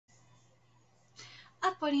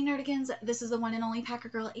Boarding Nerdigans, this is the one and only Packer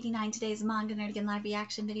Girl 89. Today's Manga Nerdigan live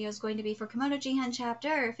reaction video is going to be for Kemono Jihen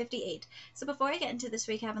chapter 58. So before I get into this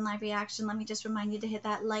recap and live reaction, let me just remind you to hit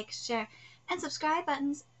that like, share, and subscribe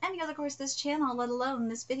buttons. And because of course this channel, let alone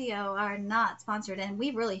this video, are not sponsored, and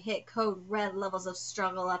we really hit code red levels of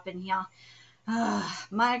struggle up in here.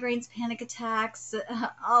 Migraines, panic attacks,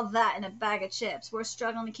 all that in a bag of chips. We're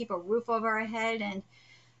struggling to keep a roof over our head, and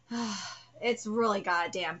it's really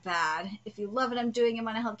goddamn bad. If you love what I'm doing and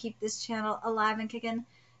want to help keep this channel alive and kicking,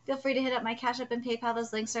 feel free to hit up my Cash App and PayPal.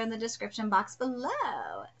 Those links are in the description box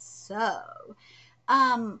below. So,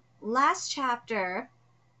 last chapter,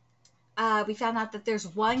 we found out that there's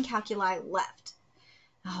one calculi left.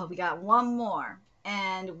 Oh, we got one more,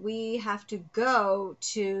 and we have to go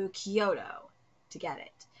to Kyoto to get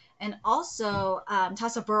it. And also,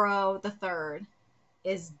 Tasaburo III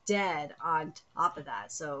is dead on top of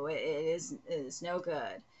that, so it is no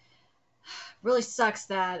good. Really sucks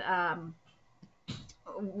that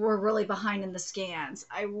we're really behind in the scans.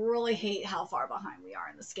 I really hate how far behind we are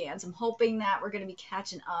in the scans. I'm hoping that we're going to be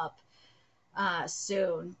catching up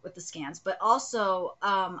soon with the scans. But also,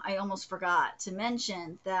 I almost forgot to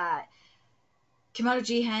mention that Kemono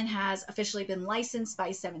Jihen has officially been licensed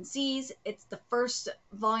by 7 Seas. It's the first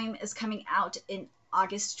volume is coming out in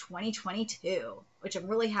August 2022, which I'm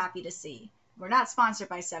really happy to see. We're not sponsored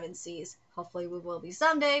by 7 Seas. Hopefully we will be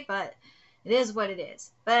someday, but it is what it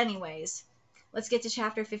is. But anyways, let's get to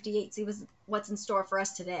chapter 58, see what's in store for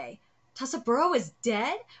us today. Tasaburo is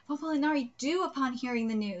dead? What will Inari do upon hearing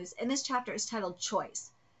the news? And this chapter is titled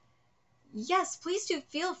Choice. Yes, please do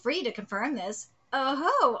feel free to confirm this.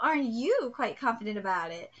 Oh, aren't you quite confident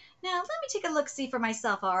about it? Now, let me take a look-see for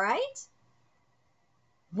myself, all right?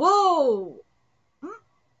 Whoa!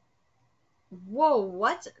 Whoa,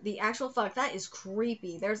 what the actual fuck? That is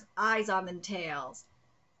creepy. There's eyes on the tails.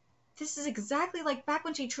 This is exactly like back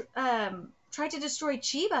when she tried to destroy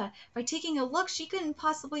Chiba. By taking a look, she couldn't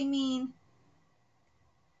possibly mean...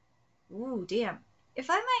 Ooh, damn. If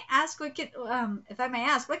I may ask, what can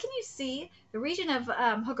you see? The region of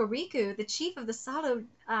Hokuriku, the chief of the Sato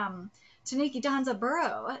Tanuki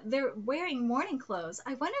Danzaburo, they're wearing mourning clothes.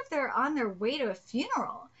 I wonder if they're on their way to a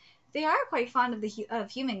funeral. They are quite fond of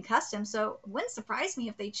human customs, so it wouldn't surprise me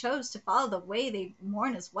if they chose to follow the way they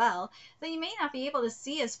mourn as well, though you may not be able to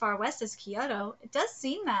see as far west as Kyoto. It does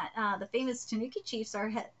seem that the famous Tanuki chiefs are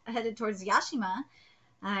headed towards Yashima.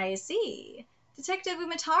 I see. Detective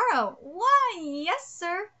Umataro. Why, yes,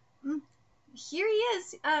 sir. Here he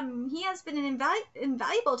is. He has been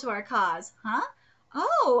invaluable to our cause. Huh?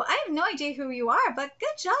 Oh, I have no idea who you are, but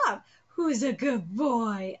good job. Who's a good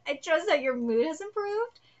boy? I trust that your mood has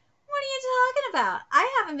improved. What are you talking about?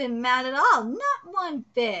 I haven't been mad at all. Not one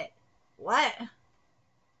bit. What?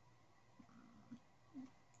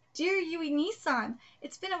 Dear Yui Nissan,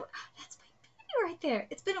 it's been that's my baby right there.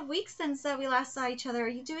 It's been a week since we last saw each other. Are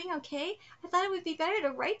you doing okay? I thought it would be better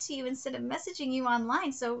to write to you instead of messaging you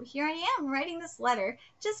online, so here I am writing this letter.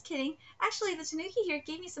 Just kidding. Actually, the Tanuki here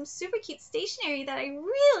gave me some super cute stationery that I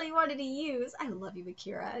really wanted to use. I love you,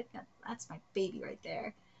 Akira. That's my baby right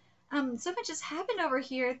there. So much has happened over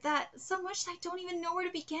here that so much that I don't even know where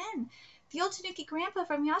to begin. The old Tanuki grandpa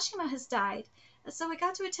from Yashima has died, so I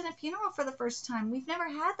got to attend a funeral for the first time. We've never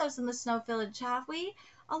had those in the Snow Village, have we?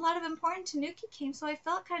 A lot of important Tanuki came, so I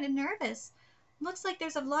felt kind of nervous. Looks like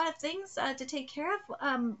there's a lot of things to take care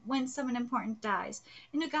of when someone important dies.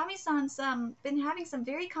 And Nugami-san's been having some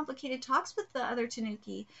very complicated talks with the other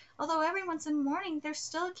Tanuki. Although everyone's in mourning, they're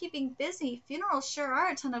still keeping busy. Funerals sure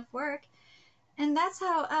are a ton of work. And that's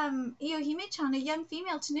how Iyohime-chan, a young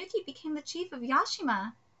female Tanuki, became the chief of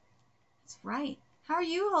Yashima. That's right. How are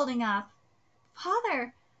you holding up?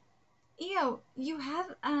 Father, Iyo, you have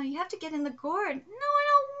to get in the gourd. No, I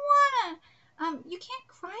don't wanna. You can't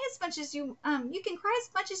cry as much as you can cry as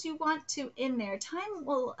much as you want to in there. Time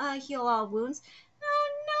will heal all wounds. No,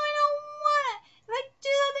 I don't wanna. If I do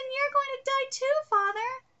that, then you're going to die too, Father.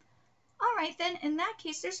 All right then. In that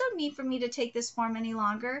case, there's no need for me to take this form any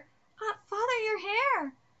longer. Father, your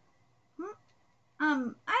hair.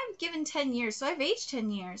 I've given 10 years, so I've aged 10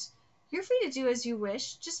 years. You're free to do as you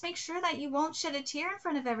wish. Just make sure that you won't shed a tear in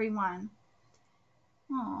front of everyone.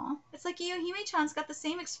 Aw, it's like Iyohime-chan's got the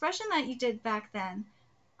same expression that you did back then.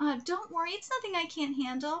 Don't worry, it's nothing I can't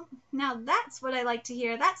handle. Now that's what I like to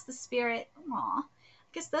hear. That's the spirit. Aw, I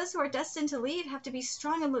guess those who are destined to lead have to be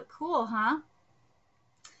strong and look cool, huh?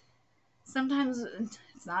 Sometimes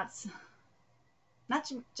it's not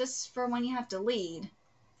just for when you have to lead,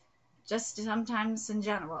 just sometimes in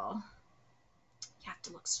general, you have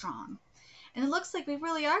to look strong. And it looks like we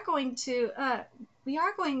really are going to We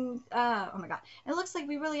are going, oh my god. It looks like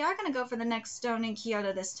we really are going to go for the next stone in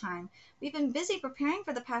Kyoto this time. We've been busy preparing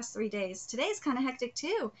for the past 3 days. Today's kind of hectic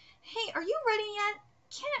too. Hey, are you ready yet?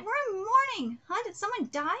 We're in mourning. Huh? Did someone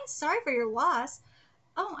die? Sorry for your loss.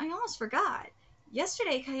 Oh, I almost forgot.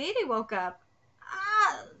 Yesterday, Kaede woke up.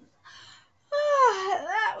 Ah,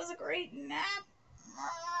 that was a great nap.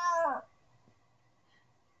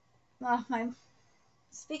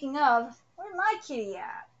 Speaking of, where's my kitty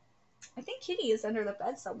at? I think Kitty is under the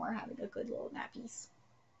bed somewhere having a good little nappies.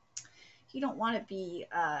 You don't want to be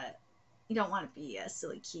a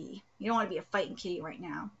silly kitty. You don't want to be a fighting kitty right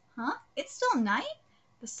now. Huh? It's still night?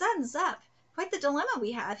 The sun's up. Quite the dilemma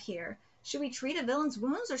we have here. Should we treat a villain's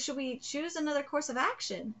wounds or should we choose another course of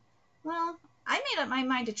action? Well, I made up my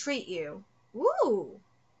mind to treat you. Ooh.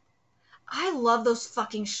 I love those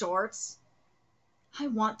fucking shorts. I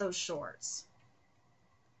want those shorts.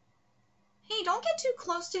 Hey, don't get too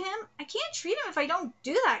close to him. I can't treat him if I don't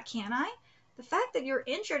do that, can I? The fact that you're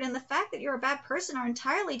injured and the fact that you're a bad person are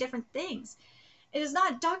entirely different things. It is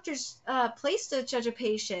not a doctor's place to judge a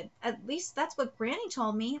patient. At least that's what Granny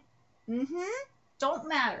told me. Don't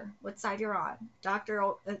matter what side you're on.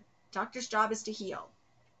 Doctor's job is to heal.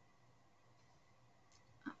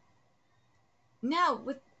 Now,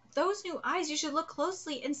 with those new eyes, you should look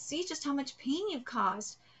closely and see just how much pain you've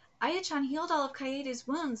caused. Aya-chan healed all of Kaede's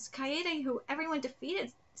wounds. Kaede, who everyone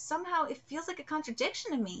defeated, somehow it feels like a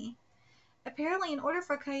contradiction to me. Apparently, in order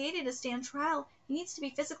for Kaede to stand trial, he needs to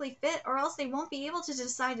be physically fit, or else they won't be able to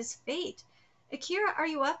decide his fate. Akira, are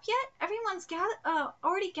you up yet? Everyone's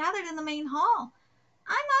already gathered in the main hall.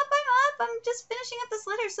 I'm up. I'm just finishing up this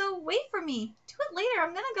letter, so wait for me. Do it later.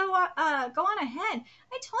 I'm gonna go on ahead.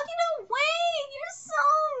 I told you to wait. You're so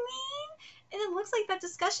mean. And it looks like that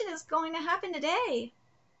discussion is going to happen today.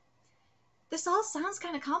 This all sounds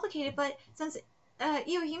kind of complicated, but since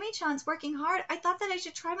Iwahime-chan's working hard, I thought that I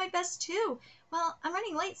should try my best too. Well, I'm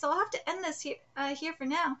running late, so I'll have to end this here for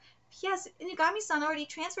now. P.S. Inugami-san already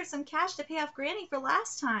transferred some cash to pay off Granny for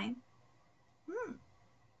last time.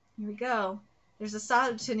 Here we go. There's a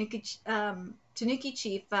Sado Tanuki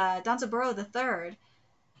Chief, Danzaburo III.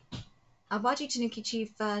 Abachi Tanuki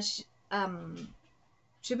Chief,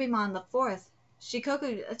 Shubimon IV.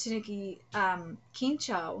 Shikoku Tanuki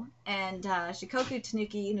Kincho, and Shikoku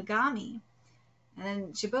Tanuki Inugami. And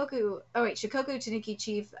then Shikoku Tanuki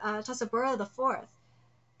Chief Tasaburo IV.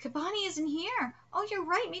 Kabani isn't here. Oh, you're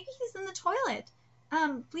right. Maybe he's in the toilet.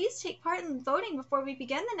 Please take part in voting before we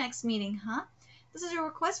begin the next meeting, huh? This is a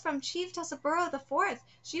request from Chief Tasaburo IV.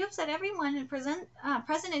 She hopes that everyone present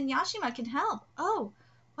in Yashima can help. Oh,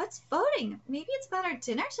 what's voting? Maybe it's about our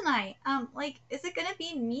dinner tonight. Is it gonna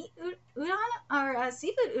be meat udon or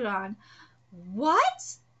seafood udon?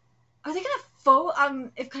 What? Are they gonna vote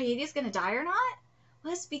on if Kaede is gonna die or not?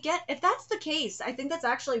 Let's begin. If that's the case, I think that's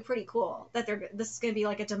actually pretty cool that this is gonna be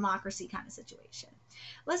like a democracy kind of situation.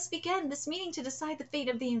 Let's begin this meeting to decide the fate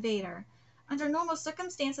of the invader. Under normal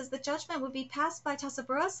circumstances, the judgment would be passed by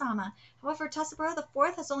Tasaburo-sama. However, Tasaburo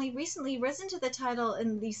IV has only recently risen to the title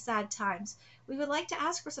in these sad times. We would like to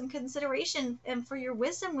ask for some consideration and for your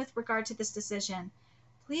wisdom with regard to this decision.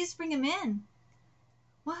 Please bring him in.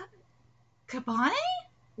 What? Kabane?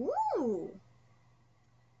 Ooh.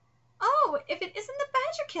 Oh, if it isn't the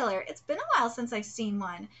Badger Killer. It's been a while since I've seen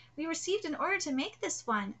one. We received an order to make this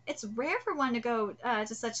one. It's rare for one to go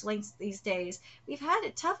to such lengths these days. We've had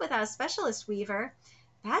it tough without a specialist weaver.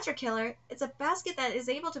 Badger Killer. It's a basket that is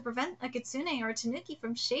able to prevent a kitsune or a tanuki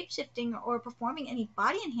from shape-shifting or performing any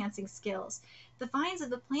body-enhancing skills. The vines of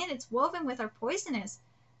the planets woven with are poisonous.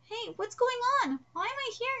 Hey, what's going on? Why am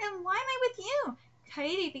I here and why am I with you?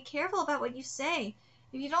 Kaede, be careful about what you say.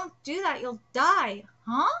 If you don't do that, you'll die.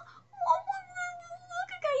 Huh? Oh,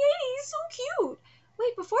 look at Kaede, he's so cute.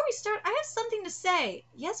 Wait, before we start, I have something to say.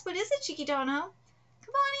 Yes, what is it, Chikidono?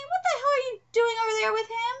 Kabani, what the hell are you doing over there with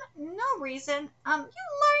him? No reason. You've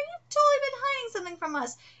totally been hiding something from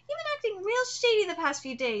us. You've been acting real shady the past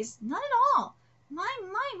few days. Not at all. My,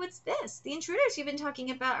 what's this? The intruders you've been talking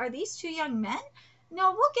about, are these two young men?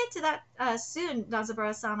 No, we'll get to that soon,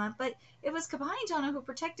 Danzaburo-sama, but it was Kabani-dono who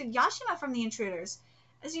protected Yashima from the intruders.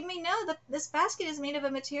 As you may know, this basket is made of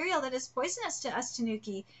a material that is poisonous to us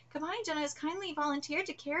tanuki. Kabani-dono has kindly volunteered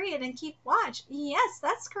to carry it and keep watch. Yes,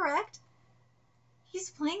 that's correct.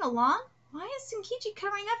 He's playing along? Why is Senkichi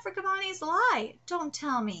covering up for Kabani's lie? Don't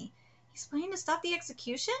tell me. He's planning to stop the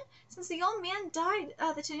execution? Since the old man died,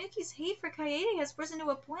 the tanuki's hate for Kaede has risen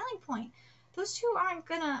to a boiling point. Those two aren't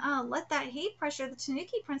gonna let that hate pressure the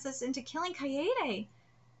tanuki princess into killing Kaede.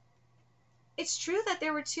 It's true that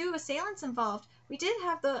there were 2 assailants involved. We did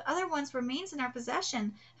have the other one's remains in our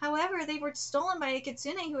possession. However, they were stolen by a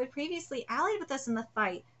kitsune who had previously allied with us in the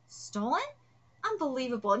fight. Stolen?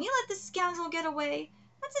 Unbelievable. And you let this scoundrel get away?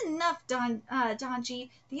 That's enough,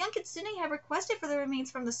 Donji. The young kitsune had requested for the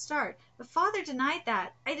remains from the start, but father denied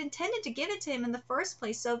that. I'd intended to give it to him in the first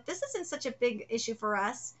place, so this isn't such a big issue for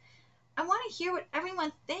us. I want to hear what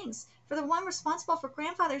everyone thinks. For the one responsible for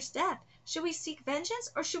grandfather's death, should we seek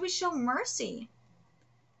vengeance or should we show mercy?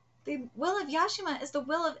 The will of Yashima is the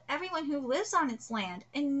will of everyone who lives on its land,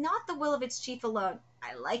 and not the will of its chief alone.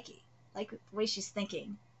 I like it. Like the way she's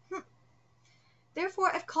thinking.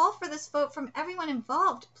 Therefore, I've called for this vote from everyone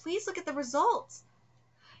involved. Please look at the results.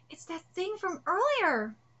 It's that thing from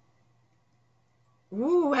earlier.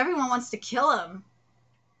 Ooh, everyone wants to kill him.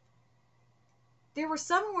 There were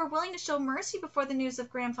some who were willing to show mercy before the news of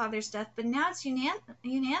grandfather's death, but now it's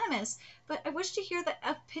unanimous. But I wish to hear the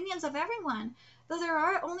opinions of everyone. Though there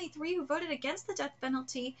are only 3 who voted against the death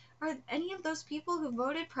penalty, are any of those people who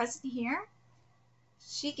voted present here?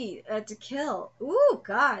 Shiki, to kill. Ooh,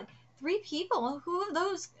 God. 3 people. Who of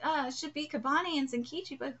those should be Kabane and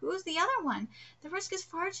Zenkichi, but who's the other one? The risk is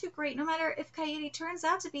far too great, no matter if Kaede turns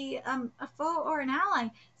out to be a foe or an ally.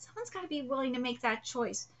 Someone's got to be willing to make that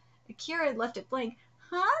choice. Akira had left it blank.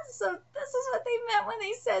 Huh? So this is what they meant when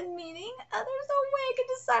they said meeting? There's no way I could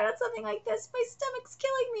decide on something like this. My stomach's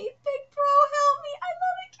killing me. Big bro, help me. I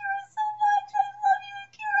love Akira so much. I love you,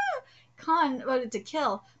 Akira. Khan voted to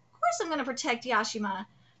kill. Of course I'm going to protect Yashima.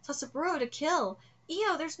 Sasaburo to kill.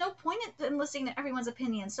 Io, there's no point in listening to everyone's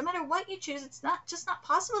opinions. No matter what you choose, it's just not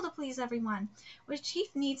possible to please everyone. What a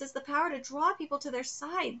chief needs is the power to draw people to their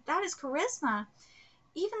side. That is charisma.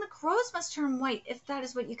 Even the crows must turn white if that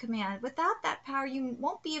is what you command. Without that power, you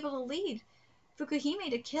won't be able to lead. Fukuhime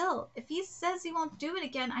to kill. If he says he won't do it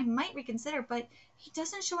again, I might reconsider, but he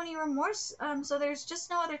doesn't show any remorse, so there's just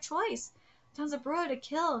no other choice. Tanzaburo to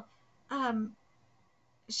kill.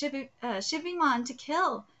 Shibimon to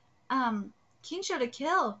kill. Kinsho to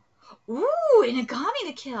kill. Ooh, Inagami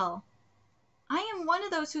to kill. I am one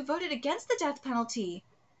of those who voted against the death penalty.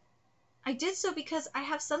 I did so because I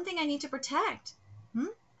have something I need to protect.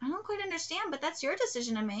 I don't quite understand, but that's your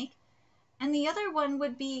decision to make. And the other one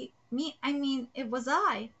would be me. I mean, it was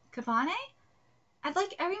I. Kabane? I'd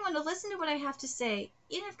like everyone to listen to what I have to say.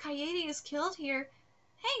 Even if Kaede is killed here.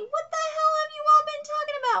 Hey, what the hell have you all been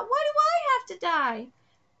talking about? Why do I have to die?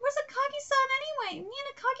 Where's Akagi-san anyway? Me and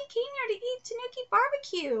Akagi came here to eat Tanuki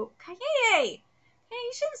barbecue. Kaede! Hey,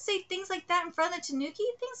 you shouldn't say things like that in front of Tanuki.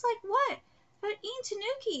 Things like what? But eating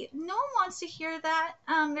Tanuki. No one wants to hear that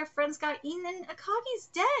their friends got eaten and Akagi's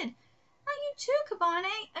dead. Not you too,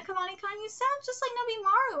 Kabane. Kabane-kan, you sound just like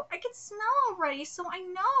Nobimaru. I can smell already, so I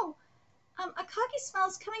know. Akagi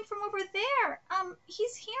smells coming from over there.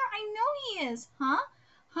 He's here. I know he is. Huh?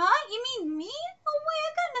 Huh? You mean me? No way.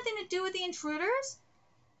 I got nothing to do with the intruders.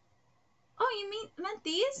 Oh, you meant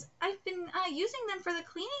these? I've been using them for the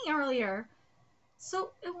cleaning earlier.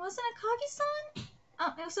 So it wasn't Akagi-san?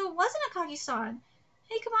 So it wasn't Akagi-san.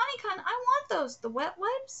 Hey, Kabane-kan, I want those. The wet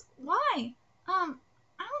wipes? Why? I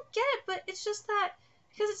don't get it, but it's just that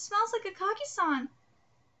because it smells like Akagi-san.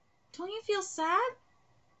 Don't you feel sad?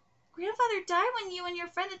 Grandfather died when you and your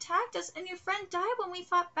friend attacked us, and your friend died when we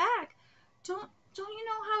fought back. Don't you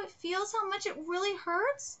know how it feels, how much it really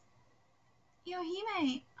hurts?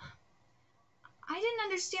 Yohime, I didn't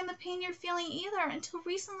understand the pain you're feeling either. Until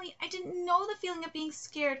recently, I didn't know the feeling of being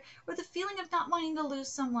scared or the feeling of not wanting to lose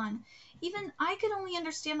someone. Even I could only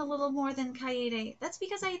understand a little more than Kaede. That's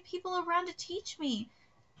because I had people around to teach me.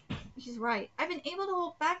 He's right. I've been able to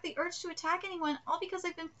hold back the urge to attack anyone, all because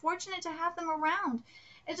I've been fortunate to have them around.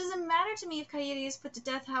 It doesn't matter to me if Kaede is put to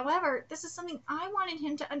death, however, this is something I wanted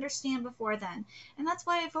him to understand before then, and that's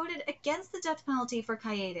why I voted against the death penalty for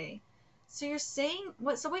Kaede. So you're saying,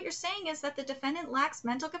 what you're saying is that the defendant lacks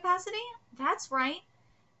mental capacity? That's right.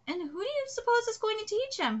 And who do you suppose is going to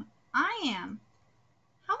teach him? I am.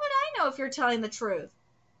 How would I know if you're telling the truth?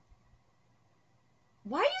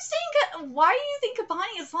 Why do you think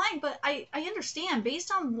Kabane is lying? But I understand,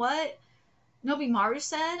 based on what Nobimaru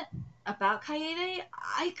said about Kaede,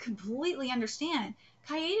 I completely understand.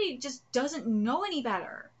 Kaede just doesn't know any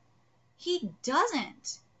better. He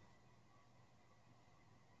doesn't.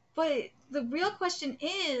 But the real question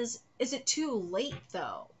is it too late,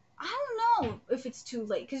 though? I don't know if it's too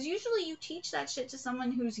late, because usually you teach that shit to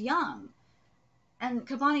someone who's young. And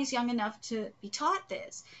Kabane's young enough to be taught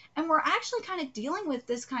this. And we're actually kind of dealing with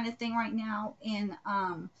this kind of thing right now in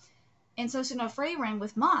Sosu no Freiren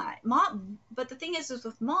with Mott. But the thing is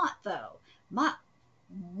with Mott, though, Mott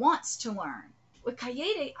wants to learn. With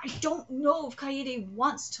Kaede, I don't know if Kaede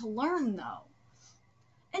wants to learn, though.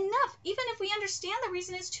 Enough! Even if we understand the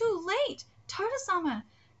reason, it's too late! Tarada-sama!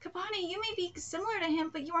 Kabane, you may be similar to him,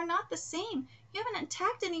 but you are not the same. You haven't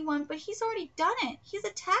attacked anyone, but he's already done it. He's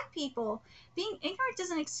attacked people. Being ignorant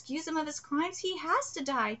doesn't excuse him of his crimes. He has to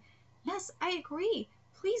die. Yes, I agree.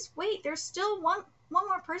 Please wait. There's still one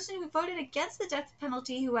more person who voted against the death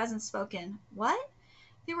penalty who hasn't spoken. What?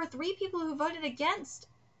 There were 3 people who voted against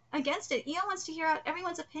it. Io wants to hear out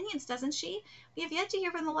everyone's opinions, doesn't she? We have yet to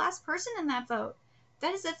hear from the last person in that vote.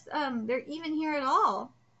 That is if they're even here at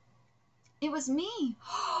all. It was me.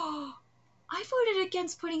 I voted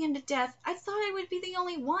against putting him to death. I thought I would be the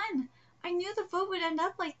only one. I knew the vote would end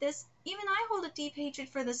up like this. Even I hold a deep hatred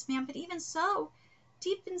for this man, but even so,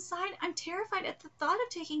 deep inside, I'm terrified at the thought of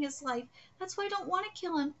taking his life. That's why I don't want to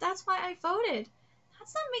kill him. That's why I voted.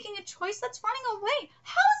 That's not making a choice. That's running away.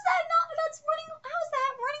 How is that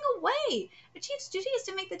running away? A chief's duty is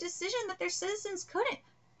to make the decision that their citizens couldn't.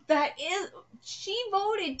 She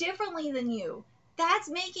voted differently than you. That's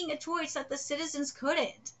making a choice that the citizens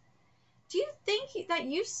couldn't. Do you think that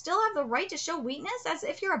you still have the right to show weakness as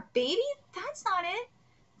if you're a baby? That's not it.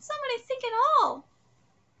 That's not what I think at all.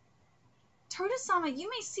 Tarada-sama, you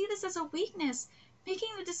may see this as a weakness. Making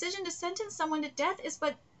the decision to sentence someone to death is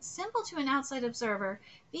but simple to an outside observer.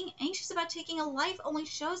 Being anxious about taking a life only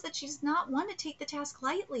shows that she's not one to take the task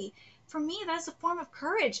lightly. For me, that is a form of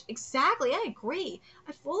courage. Exactly, I agree.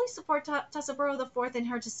 I fully support Tasaburo IV in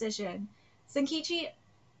her decision. Zenkichi,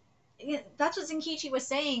 that's what Zenkichi was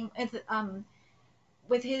saying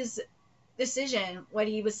with his decision, what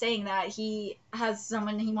he was saying, that he has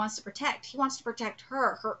someone he wants to protect. He wants to protect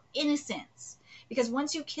her innocence. Because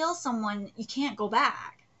once you kill someone, you can't go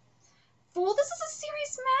back. Fool, this is a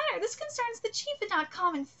serious matter. This concerns the chief and not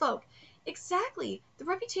common folk. Exactly. The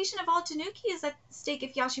reputation of all Tanuki is at stake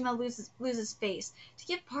if Yashima loses face. To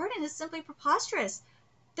give pardon is simply preposterous.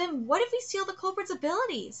 Then what if we steal the culprit's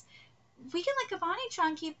abilities? We can let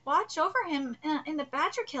Kabane-chan keep watch over him in the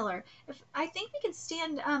Badger Killer. I think we can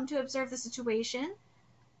stand to observe the situation.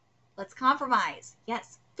 Let's compromise.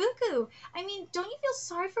 Yes. Fuku, I mean, don't you feel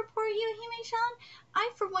sorry for poor Yuhime-chan?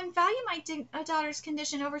 I, for one, value my daughter's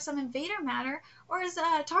condition over some invader matter, or is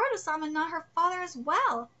Tarada-sama not her father as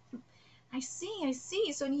well? I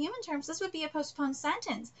see. So in human terms, this would be a postponed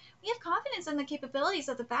sentence. We have confidence in the capabilities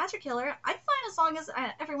of the Badger Killer. I'd fine as long as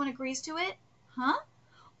everyone agrees to it. Huh?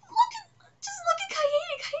 Just look at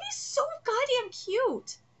Kaede. Kaede's so goddamn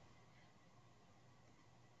cute.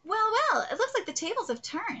 Well, it looks like the tables have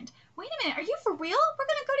turned. Wait a minute, are you for real? We're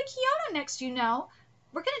going to go to Kyoto next, you know.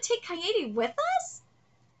 We're going to take Kaede with us?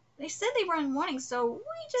 They said they were in mourning, so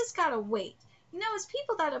we just gotta wait. You know, as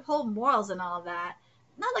people that uphold morals and all that,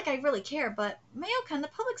 not like I really care, but Mayo-kun, the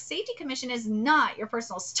Public Safety Commission is not your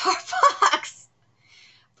personal Star Fox.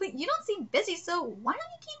 But you don't seem busy, so why don't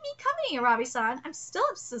you keep me company, Arabi-san? I'm still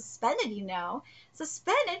suspended, you know.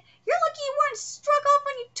 Suspended? You're lucky you weren't struck off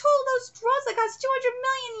when you told those drugs that cost 200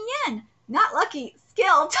 million yen. Not lucky,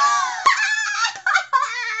 skilled.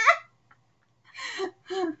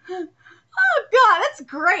 Oh god, that's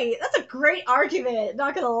great. That's a great argument,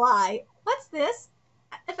 not gonna lie. What's this?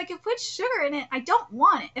 If I can put sugar in it, I don't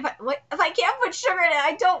want it. If I can't put sugar in it,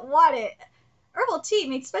 I don't want it. Herbal tea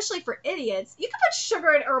made specially for idiots. You can put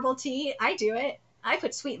sugar in herbal tea. I do it. I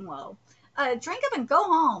put sweet and low. Drink up and go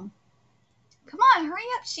home. Come on, hurry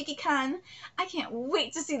up, Shiki-kun. I can't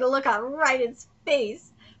wait to see the look on Raiden's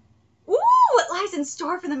face. Ooh, what lies in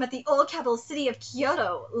store for them at the old capital city of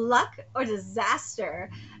Kyoto? Luck or disaster?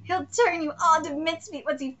 He'll turn you all into mincemeat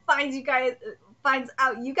once he finds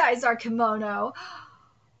out you guys are Kemono.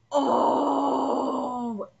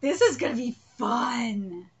 Oh, this is gonna be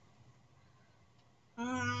fun.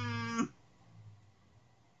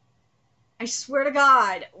 I swear to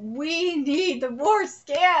God, we need the more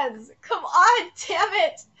scans. Come on, damn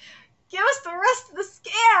it. Give us the rest of the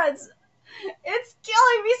scans. It's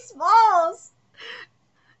killing me, Smalls.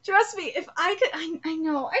 Trust me, if I could, I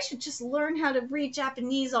know, I should just learn how to read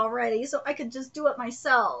Japanese already so I could just do it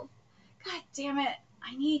myself. God damn it,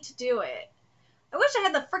 I need to do it. I wish I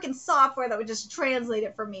had the freaking software that would just translate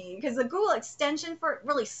it for me, because the Google extension for it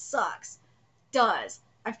really sucks. Does.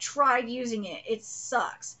 I've tried using it. It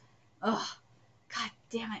sucks. Ugh. God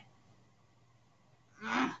damn it.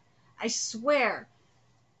 Ugh. I swear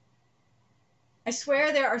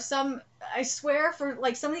there are some, I swear for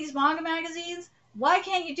like some of these manga magazines, why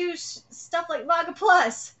can't you do stuff like Manga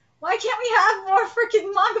Plus? Why can't we have more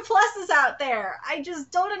freaking Manga Pluses out there? I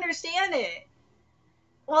just don't understand it.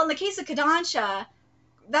 Well, in the case of Kodansha,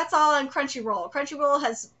 that's all on Crunchyroll. Crunchyroll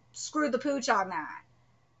has screwed the pooch on that.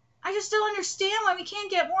 I just don't understand why we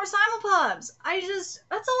can't get more simulpubs.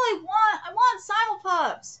 That's all I want. I want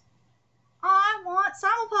simulpubs. I want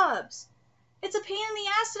simulpubs. It's a pain in the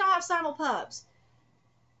ass to not have simulpubs.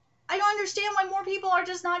 I don't understand why more people are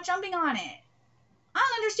just not jumping on it. I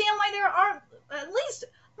don't understand why there aren't, at least,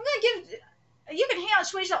 I'm going to give, you can hang out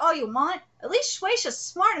Shueisha all you want. At least Shueisha's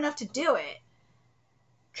smart enough to do it.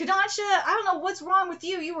 Kodansha, I don't know what's wrong with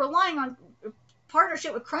you. You relying on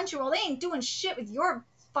partnership with Crunchyroll. They ain't doing shit with your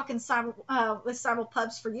fucking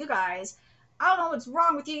simulpubs for you guys. I don't know what's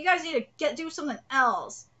wrong with you. You guys need to do something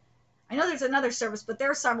else. I know there's another service, but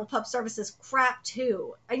their simulpub service is crap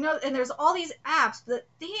too. I know, and there's all these apps, but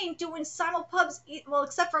they ain't doing simulpubs, well,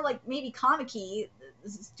 except for like maybe Kamiki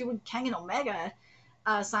is doing Kengan Omega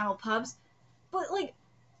simulpubs. But like,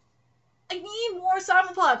 I need more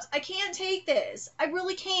simulpubs. I can't take this. I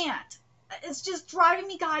really can't. It's just driving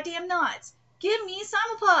me goddamn nuts. Give me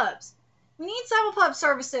simulpubs. We need simulpub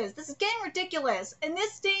services. This is getting ridiculous. In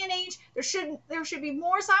this day and age, there should be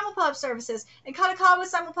more simulpub services. And Katakawa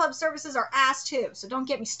simulpub services are ass too, so don't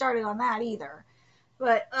get me started on that either.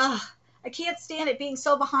 But I can't stand it being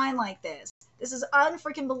so behind like this. This is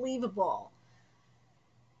unfreaking believable.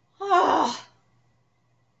 I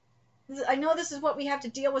know this is what we have to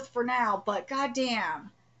deal with for now, but goddamn.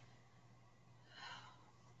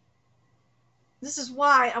 This is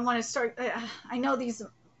why I want to start. I know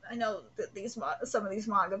that some of these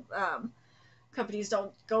manga companies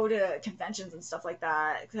don't go to conventions and stuff like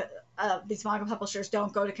that. These manga publishers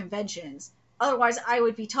don't go to conventions. Otherwise, I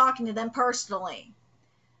would be talking to them personally.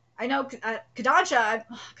 I know Kodansha,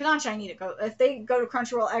 I need to go. If they go to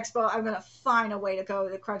Crunchyroll Expo, I'm gonna find a way to go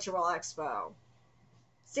to Crunchyroll Expo.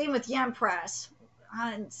 Same with Yam Press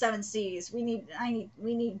and Seven Seas. We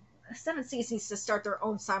need Seven Seas needs to start their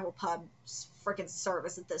own simulpub freaking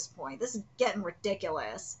service at this point. This is getting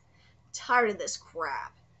ridiculous. I'm tired of this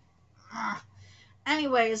crap. Ugh.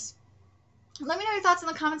 Anyways, let me know your thoughts in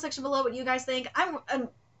the comment section below. What you guys think. I'm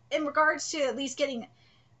in regards to at least getting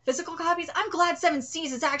physical copies. I'm glad Seven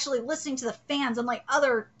Seas is actually listening to the fans, unlike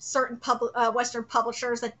other certain Western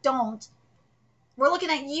publishers that don't. We're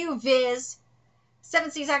looking at you, Viz.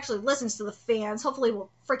 Seven Seas actually listens to the fans. Hopefully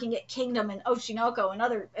we'll freaking get Kingdom and Oshinoko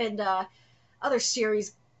and other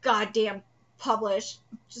series goddamn published.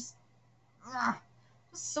 Just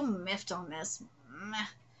so miffed on this. Meh.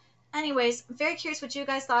 Anyways, I'm very curious what you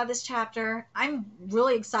guys thought of this chapter. I'm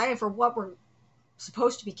really excited for what we're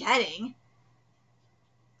supposed to be getting.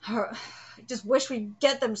 I just wish we'd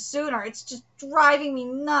get them sooner. It's just driving me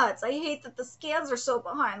nuts. I hate that the scans are so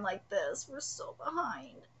behind like this. We're so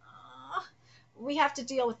behind. We have to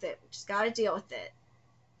deal with it. We just gotta deal with it.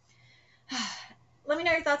 Let me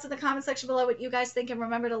know your thoughts in the comment section below, what you guys think, and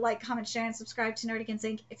remember to like, comment, share, and subscribe to Nerdigans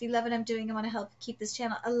Inc. If you love what I'm doing and want to help keep this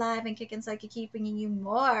channel alive and kicking so I can keep bringing you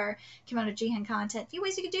more Kemono Jihen content, a few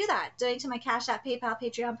ways you can do that. Donate to my Cash App, PayPal,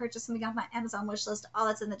 Patreon, purchase something off my Amazon wishlist. All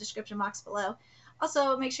that's in the description box below.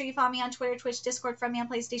 Also, make sure you follow me on Twitter, Twitch, Discord, friend me on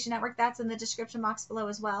PlayStation Network. That's in the description box below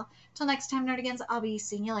as well. Till next time, Nerdigans, I'll be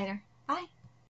seeing you later. Bye.